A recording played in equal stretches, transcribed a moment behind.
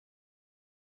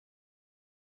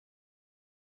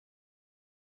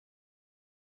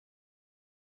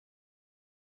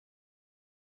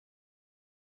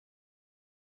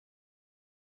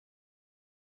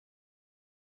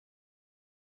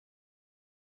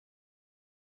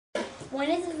1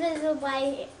 is divisible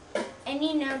by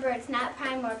any number. It's not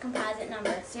prime or composite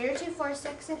number. 0, 2, 4,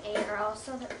 6, and 8 are all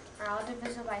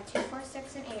divisible by 2, 4,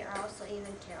 6, and 8 are also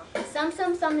even too. Sum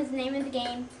is the name of the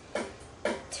game.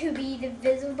 To be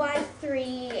divisible by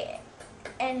 3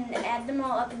 and add them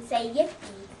all up and say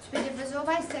yippee. To be divisible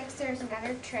by 6, there's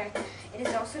another trick. It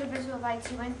is also divisible by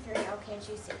 2 and 3. Oh, can't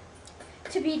you see?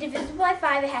 To be divisible by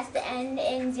 5, it has to end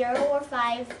in 0 or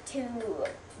 5 to,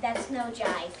 that's no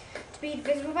jive. To be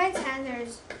divisible by 10,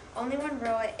 there's only one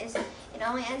rule. It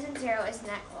only ends in 0. Isn't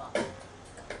that cool?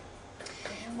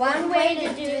 One way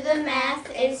to do the math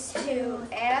is to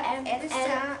add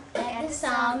the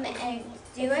sum and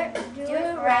do it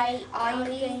right. All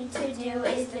you need to do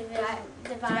is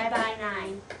divide by